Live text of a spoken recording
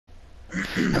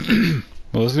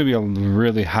Well, this is gonna be a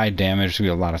really high damage. There's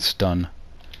gonna be a lot of stun.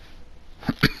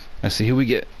 Let's see who we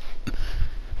get.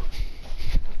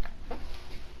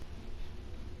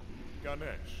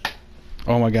 Ganesh.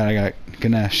 Oh my god, I got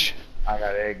Ganesh. I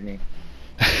got Agni.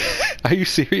 Are you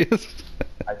serious?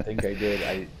 I think I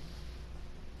did.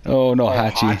 Oh no,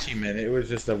 Hachi. Hachi, man. It was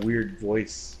just a weird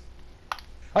voice.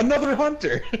 Another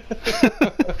hunter!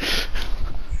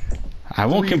 I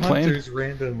won't 3 complain. hunters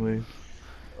randomly.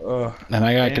 And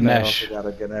I got Ganesh. I also got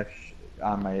a Ganesh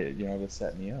on my, to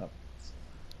set me up.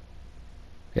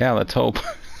 Yeah, let's hope.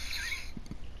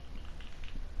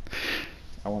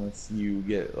 I want to see you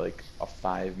get like a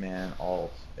 5-man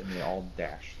ult and they all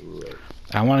dash through it.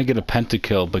 I want to get a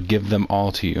pentakill, but give them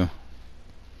all to you.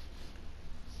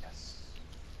 Yes.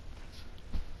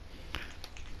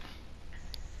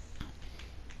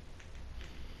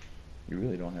 You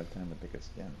really don't have time to pick a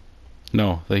skin.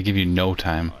 No, they give you no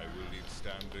time. I will leave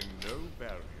standing no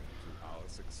barrier to our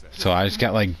success. So I just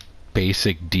got like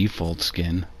basic default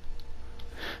skin.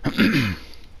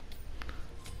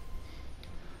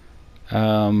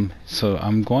 So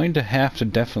I'm going to have to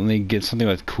definitely get something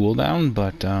with cooldown,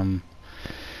 but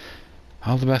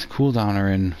all the best cooldown are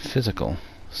in physical,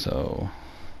 so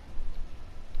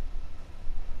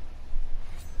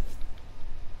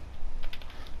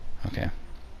okay.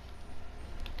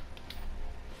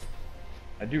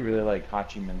 I do really like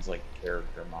Hachiman's like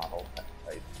character model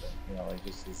type thing. Like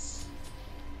just this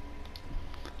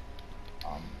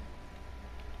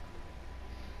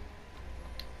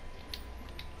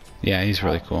Yeah, he's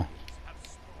really cool.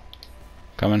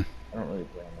 Coming. I don't really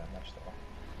play him that much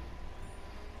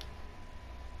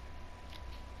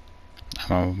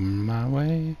though. I'm on my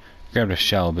way. Grabbed a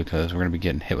shell because we're gonna be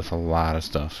getting hit with a lot of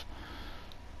stuff.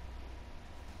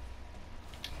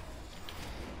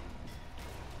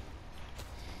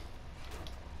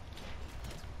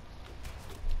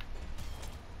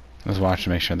 I was watching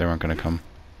to make sure they weren't gonna come.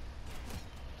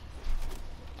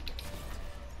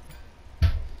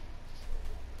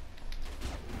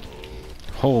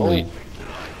 Holy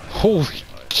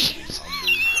jeez.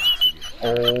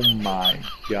 Oh my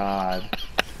god.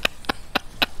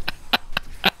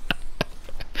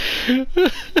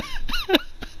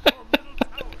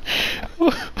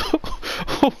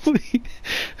 Holy.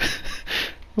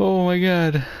 Oh my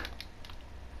god.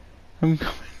 I'm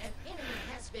coming.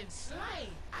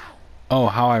 Oh,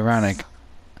 how ironic.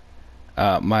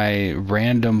 My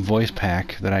random voice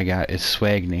pack that I got is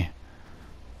Swagni.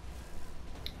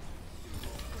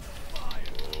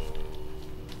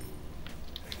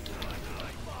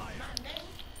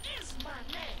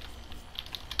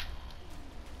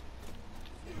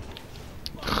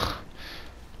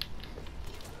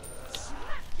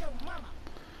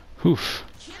 Oof.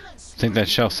 Think that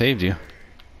shell saved you.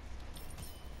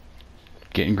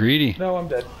 Getting greedy. No, I'm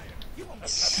dead.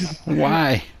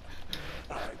 Why?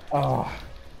 Oh,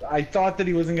 I thought that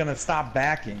he wasn't gonna stop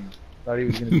backing. Thought he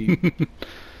was gonna be.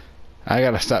 I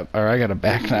gotta stop, or I gotta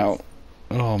back now.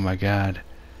 Oh my god.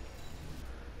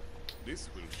 This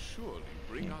will surely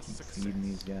bring us success. Feeding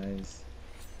these guys.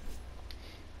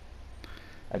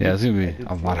 Yeah, it's gonna be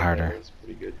a lot harder. That was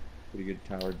pretty good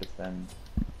tower defend.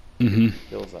 Mm-hmm.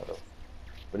 Kills out of.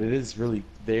 But it is really,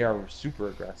 they are super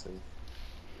aggressive.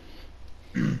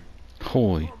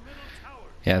 Holy.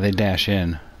 Yeah, they dash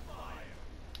in.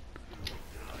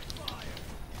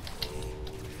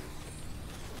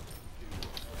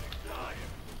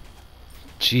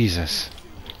 Jesus.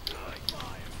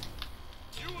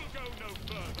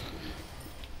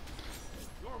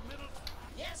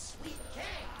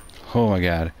 Oh my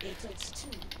god.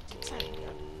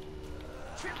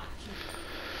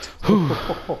 Whew.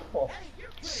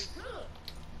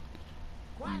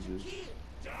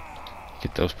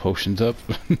 Get those potions up.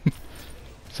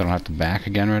 So I don't have to back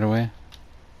again right away.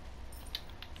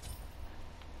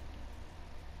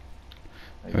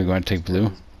 Are we going to take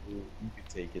blue? You could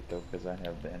take it though, because I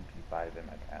have the MP5 in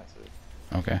my passive.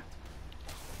 Okay.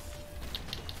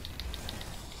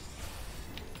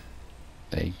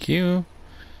 Thank you.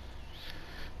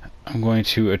 I'm going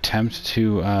to attempt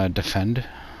to defend.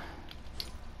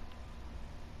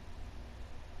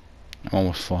 I'm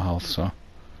almost full health, so.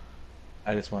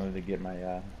 I just wanted to get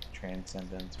my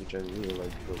Transcendence, which I really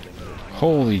like building.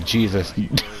 Holy Jesus.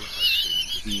 Jesus.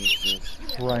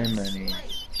 Criminy.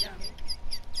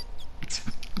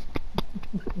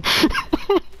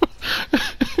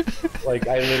 Like,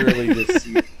 I literally just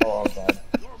see. Oh, God.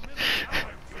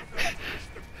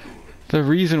 The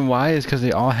reason why is because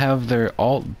they all have their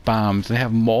alt bombs. They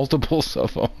have multiples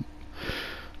of them.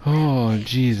 Oh,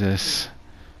 Jesus.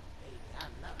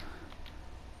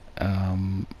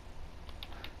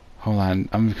 Hold on.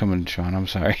 I'm coming, Sean. I'm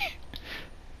sorry.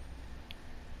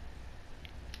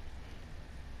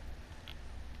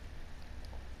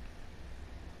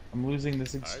 I'm losing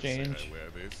this I say exchange. I wear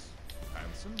this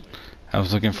handsomely. I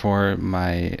was looking for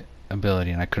my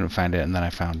ability and I couldn't find it, and then I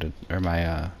found it, or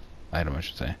my item, I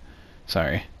should say.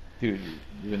 Sorry. Dude,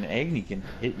 when Agni can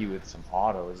hit you with some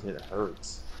autos, it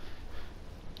hurts.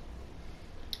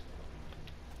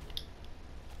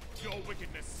 Your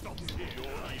wickedness stops here. Your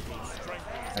evil strength.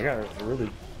 I got a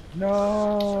really...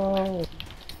 No!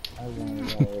 I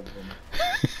wanted all of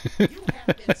them. You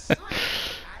have been slain.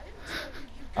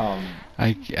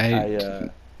 I didn't tell you you I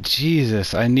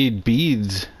Jesus, I need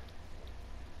beads.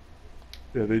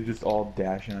 yeah, they just all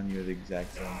dash on you at the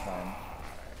exact same time.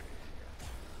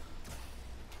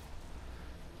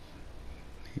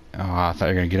 Oh, I thought you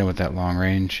were gonna get him with that long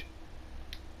range.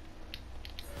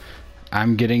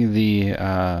 I'm getting the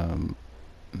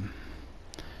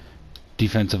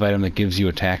defensive item that gives you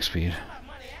attack speed. got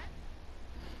money at.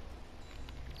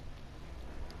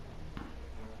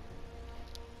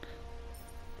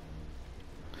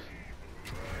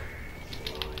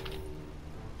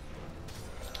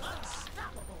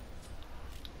 Unstoppable.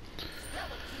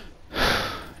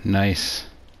 Nice.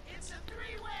 It's a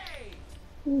three-way.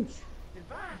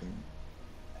 Divine.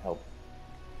 Help.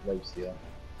 Lifesteal.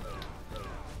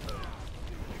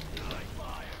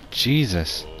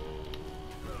 Jesus.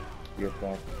 Get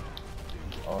back.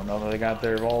 Oh no, they got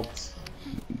their vaults.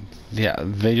 Yeah,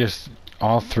 they just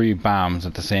all three bombs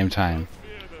at the same time.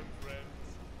 Fear them, friends.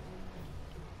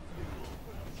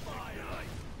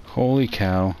 Holy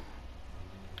cow.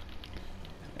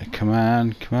 Come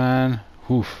on, come on.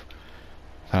 Oof.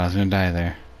 Thought I was gonna die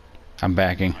there. I'm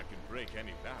backing. I can break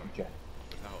any barrier, Okay.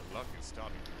 but our luck is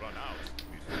starting to run out.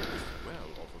 It falls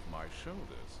well off of my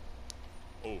shoulders.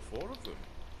 Oh, four of them.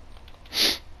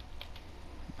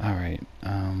 Alright,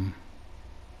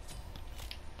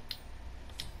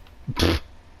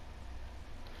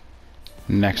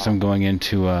 next I'm going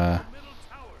into, Middle tower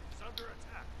is under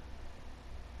attack.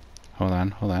 hold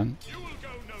on, hold on. You will go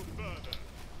no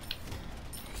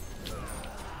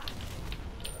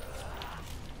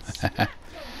further.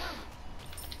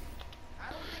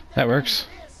 That works.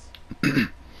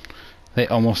 They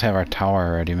almost have our tower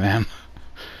already, man.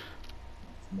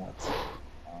 It's nuts.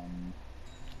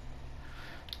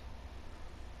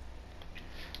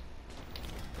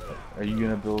 Are you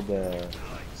gonna build the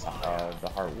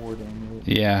heart ward amulet?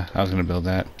 Yeah, I was gonna build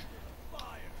that.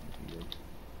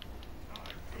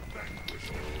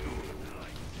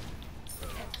 An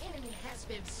enemy has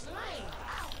been slain.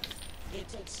 It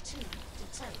takes two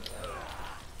to tango.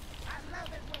 I love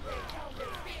it when they call me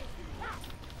big.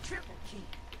 Triple key.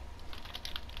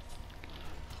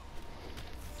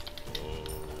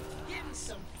 Getting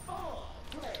some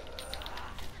foreplay.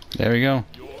 There we go.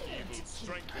 Your evil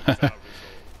strength is our resolve.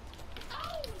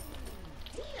 Oh,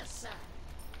 dear son.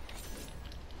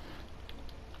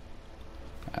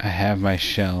 I have my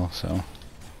shell, so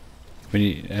we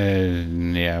need,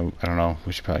 yeah, I don't know.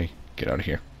 We should probably get out of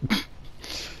here.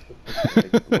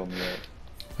 Blow me up.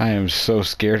 I am so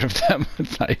scared of them.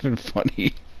 It's not even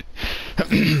funny.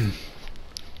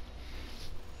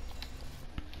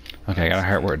 Okay, I got a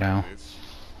heart word now. This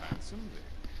handsomely.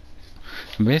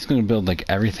 I'm basically gonna build like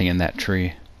everything in that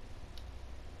tree.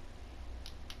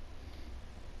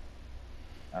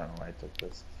 I don't know why I took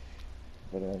this,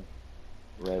 but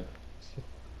red.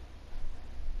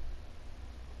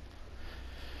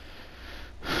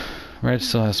 Red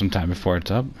still has some time before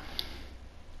it's up.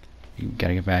 You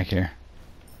gotta get back here.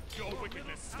 Your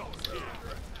wickedness stops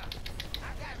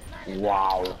here.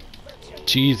 Wow.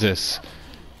 Jesus.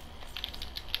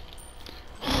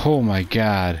 Oh my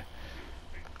god.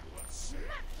 Let's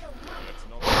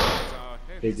not raise our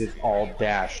heads. They just all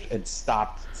dashed and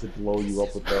stopped to blow you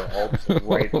up with their ults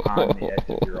right on the edge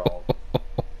of your ult. Oh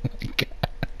my god.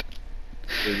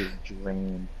 They just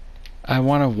drained. I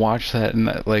want to watch that in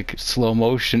that like slow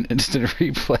motion instant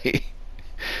replay.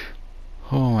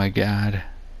 Oh my god.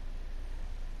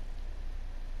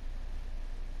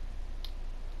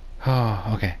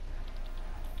 Oh, okay.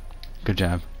 Good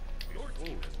job. It falls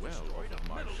well off of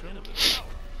my shoulders.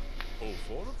 All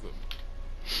four of them.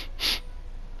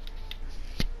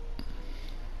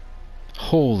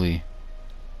 Holy.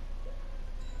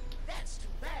 That's too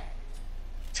bad.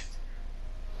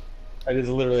 I just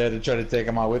literally had to try to take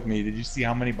them out with me. Did you see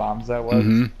how many bombs that was?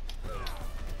 Mm-hmm.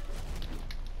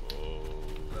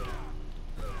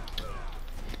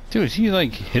 Dude, is he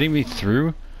like hitting me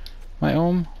through my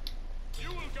ohm? You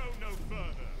will go no further.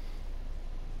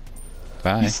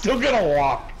 Bye. He's still gonna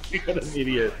walk. You're an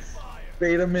idiot.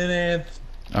 Wait a minute.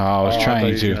 Oh, I was Oh, thought trying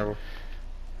he was to. gonna-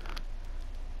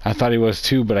 I thought he was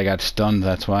too, but I got stunned,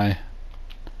 that's why.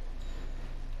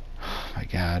 Oh my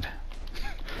god.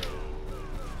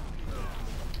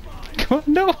 Come on,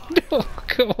 no, no,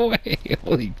 go away.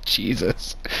 Holy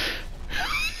Jesus.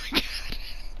 Oh my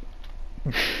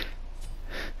god.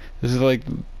 This is like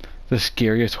the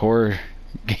scariest horror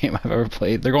game I've ever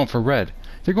played. They're going for red.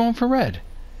 They're going for red.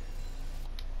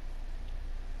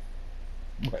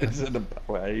 What is it about?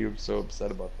 Why are you so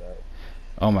upset about that?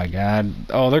 Oh my god.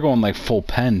 Oh, they're going like full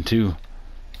pen too.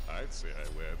 I'd say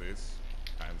I wear this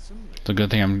handsomely. It's a good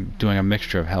thing I'm doing a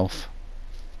mixture of health.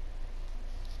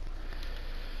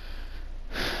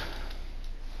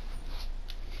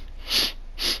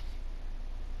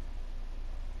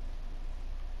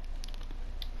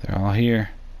 They're all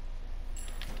here.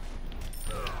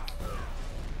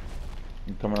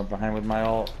 I'm coming up behind with my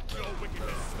ult. Your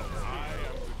wickedness stops. I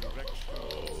am the direction.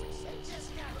 They just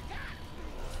got got.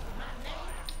 My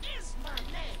name is my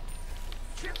name.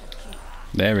 Triple kill.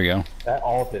 There we go. That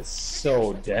ult is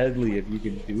so deadly if you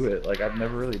can do it. Like, I've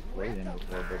never really played him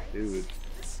before, but dude.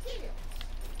 The skill.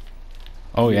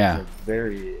 Oh he's yeah. a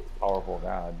very powerful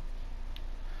god.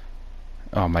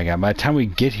 Oh my god. By the time we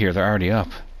get here, they're already up.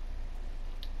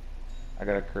 I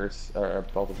got a curse, or a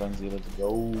belt of frenzy. Let's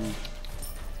go.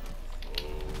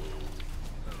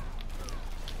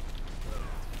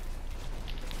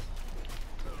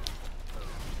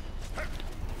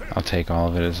 I'll take all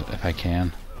of it if I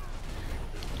can.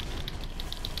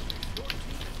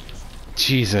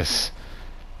 Jesus.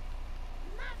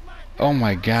 Oh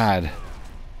my god.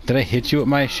 Did I hit you with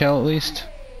my shell at least?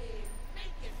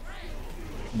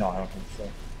 No, I don't think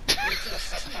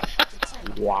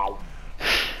so. Wow.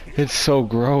 It's so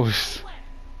gross.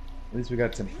 At least we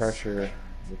got some pressure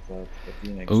with the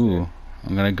Phoenix. Ooh. there.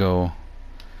 I'm gonna go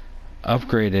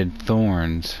upgraded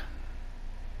thorns.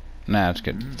 Nah, let's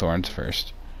get thorns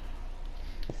first.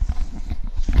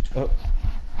 Oh.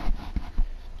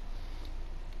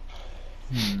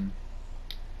 Hmm.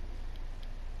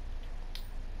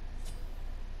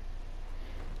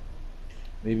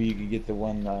 Maybe you could get the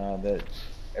one that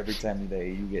every time that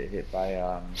you get hit by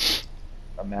a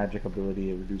magic ability,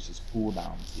 it reduces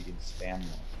cooldown, so you can spam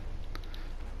them.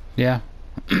 Yeah.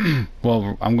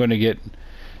 Well, I'm gonna get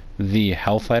the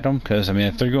health item because I mean,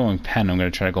 if they're going pen, I'm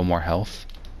gonna try to go more health.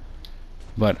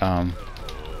 But You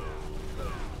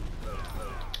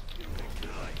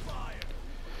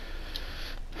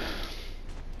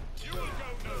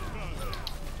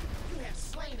have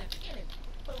slain an enemy.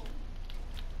 Boom.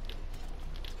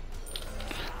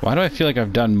 why do I feel like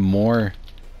I've done more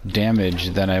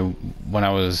damage than when I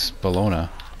was Bologna?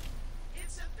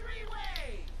 It's a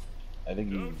three-way. I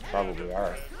think you probably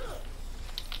are.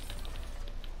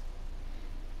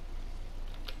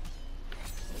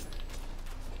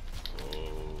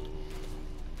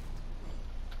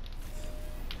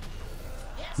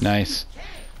 Nice.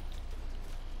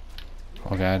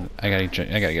 Oh god, I gotta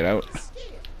get out.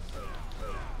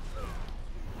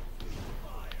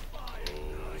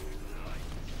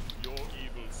 Your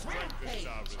evil strength is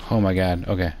now restored. Oh my god.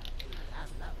 Okay.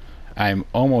 I'm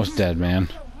almost dead, man.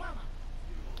 Your mama.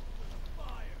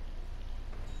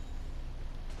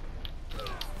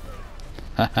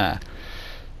 Haha.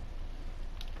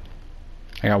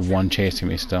 I got one chasing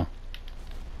me still.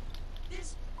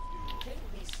 This can't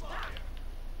be stopped.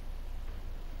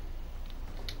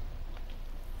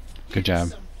 Good job.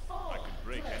 Some fall.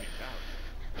 Break any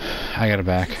doubt. I got it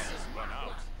back. Run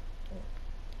out.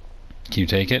 Can you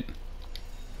take it?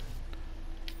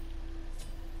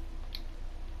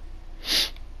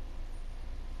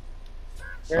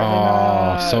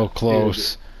 Oh, so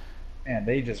close. Dude, man,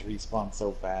 they just respawn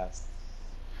so fast.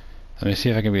 Let me see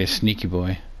if I can be a sneaky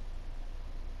boy.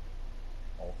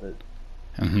 Ult it.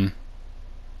 Mm-hmm.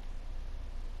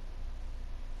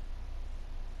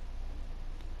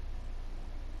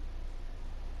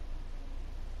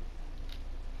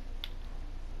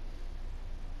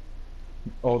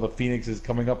 Oh, the Phoenix is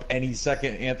coming up any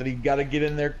second. Anthony, gotta get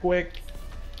in there quick.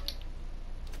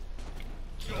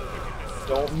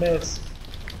 Don't miss.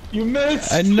 You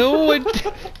missed. I know it.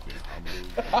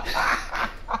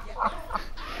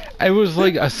 I was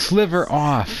like a sliver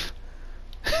off.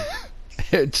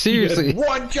 Seriously,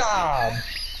 One job.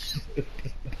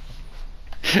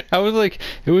 I was like,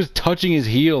 it was touching his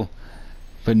heel,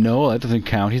 but no, that doesn't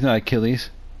count. He's not Achilles.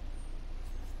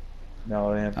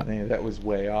 No, Anthony, that was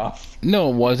way off. No,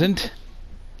 it wasn't.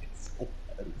 It was.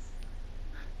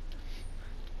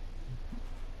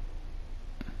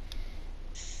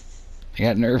 I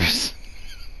got nervous.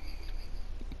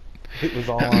 It was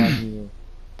all on you.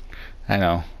 I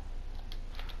know.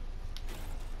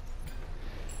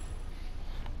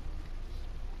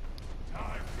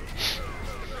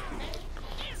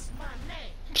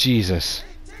 Jesus.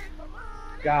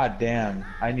 God damn.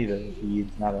 I need a bead,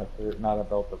 not a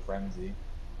belt of frenzy.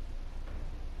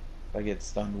 If I get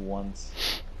stunned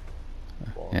once.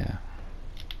 Well, Yeah.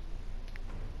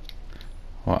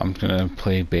 Well, I'm gonna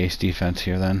play base defense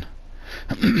here then.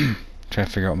 Try to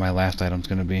figure out what my last item's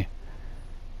gonna be.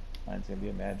 mine's gonna be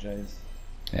a Magi's.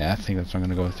 Yeah, I think that's what I'm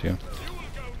gonna go with too. You will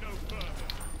go no further.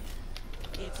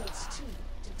 It takes two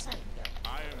to tango.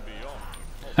 I am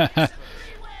beyond.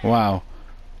 Wow.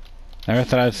 Never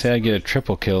thought I'd say I'd get a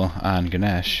triple kill on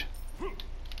Ganesh.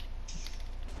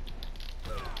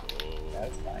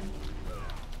 That's fine.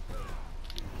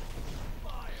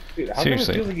 Dude, how come it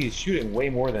Seriously. feels like he's shooting way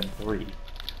more than 3?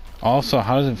 Also,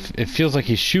 how does it feels like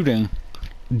he's shooting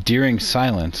during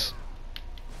silence.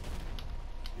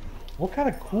 What kind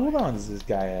of cooldown does this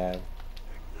guy have?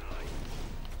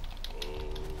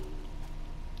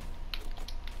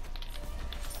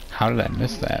 How did I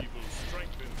miss that? Evil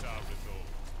strengthens our resolve.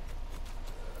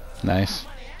 Nice.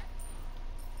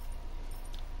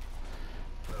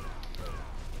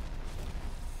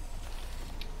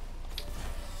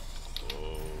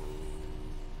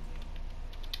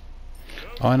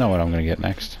 Oh, I know what I'm gonna get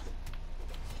next.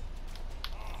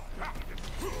 An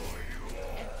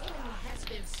enemy has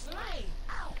been slain.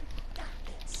 Ow! Got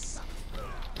that sucker.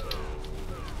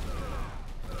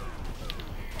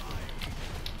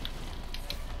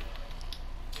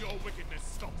 Your wickedness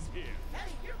stops here.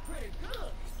 Hey, you're pretty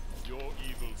good. Your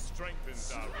evil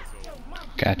strengthens our resolve. Your monkey.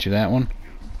 Got you that one. You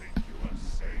think you are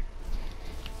safe?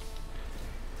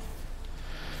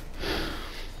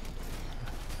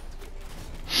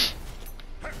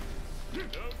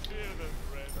 Don't fear them,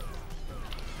 friend.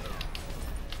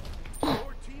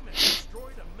 Your team has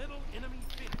destroyed a middle enemy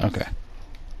phoenix. Okay.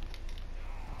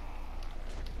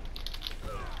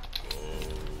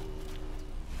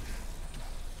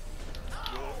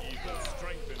 Your evil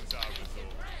strengthens our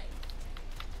resolve.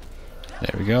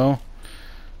 There we go.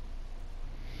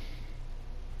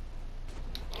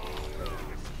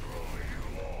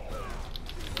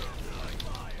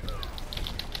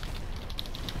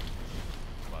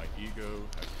 My ego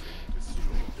has been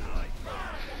destroyed.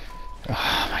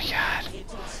 Oh my god. It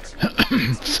takes two.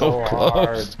 So hard.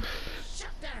 close. Shut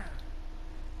down.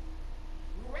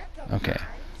 Okay.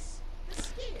 Recognize the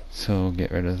skill. So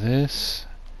get rid of this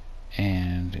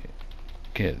and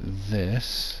get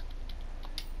this.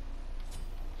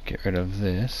 Get rid of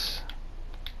this.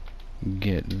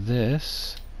 Get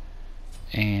this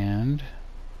and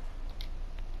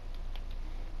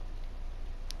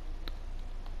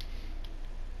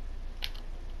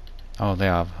oh, they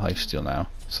have lifesteal now.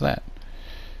 So that.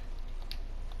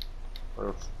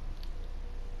 Perfect.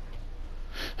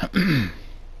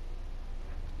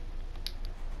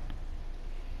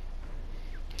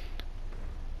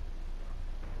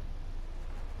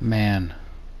 Man.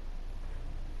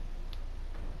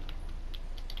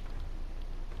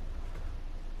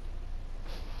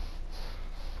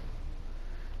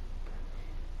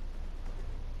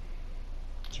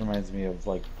 This reminds me of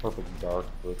like Perfect Dark,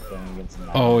 but playing against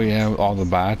Oh yeah, with all the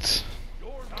bots.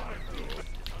 Your middle phoenix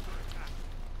is under attack.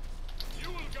 You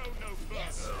will go no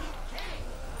further.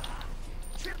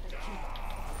 Triple kill.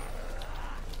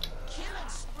 Killing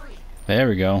spree. There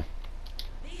we go.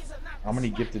 These are not How the many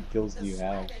swag. gifted kills do The you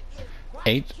have? swagger is quite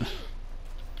 8.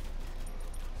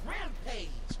 Rampage.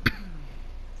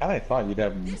 God, I thought you'd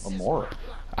have This is more. my block.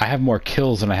 I have more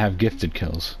kills than I have gifted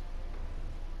kills.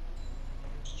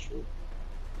 It's true.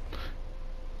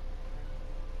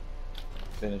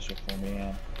 Finish it for me,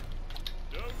 man.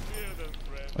 Don't fear them,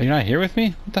 friend. Oh, you're not here with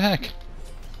me? What the heck?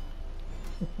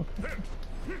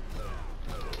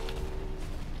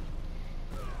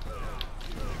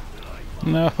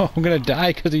 No, I'm gonna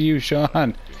die because of you,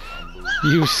 Sean.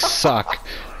 You suck.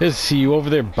 Just see you over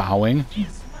there bowing.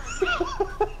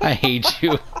 I hate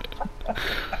you.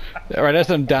 Right as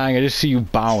I'm dying, I just see you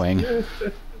bowing. You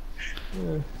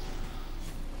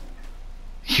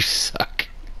suck.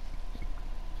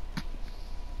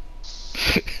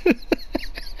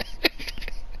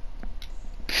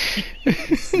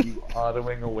 See you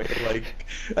autoing away like,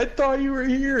 I thought you were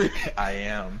here. I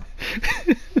am.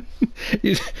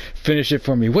 You finish it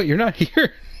for me. What? You're not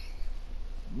here?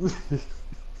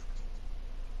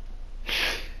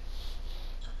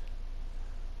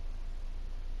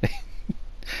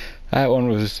 That one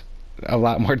was a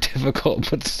lot more difficult,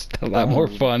 but a lot more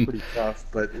fun. Pretty tough,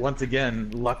 but once again,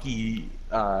 lucky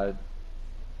hunter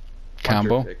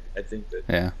Combo. pick. I think that.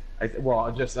 Yeah. I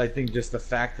think just the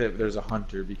fact that there's a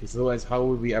hunter, because otherwise, how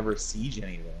would we ever siege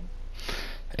anything?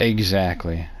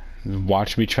 Exactly.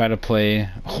 Watch me try to play.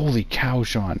 Holy cow,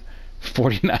 Sean!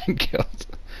 49 kills.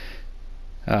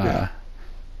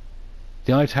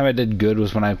 The only time I did good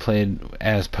was when I played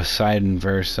as Poseidon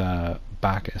versus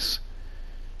Bacchus.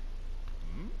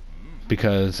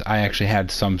 Because I actually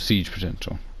had some siege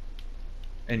potential.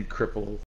 And cripple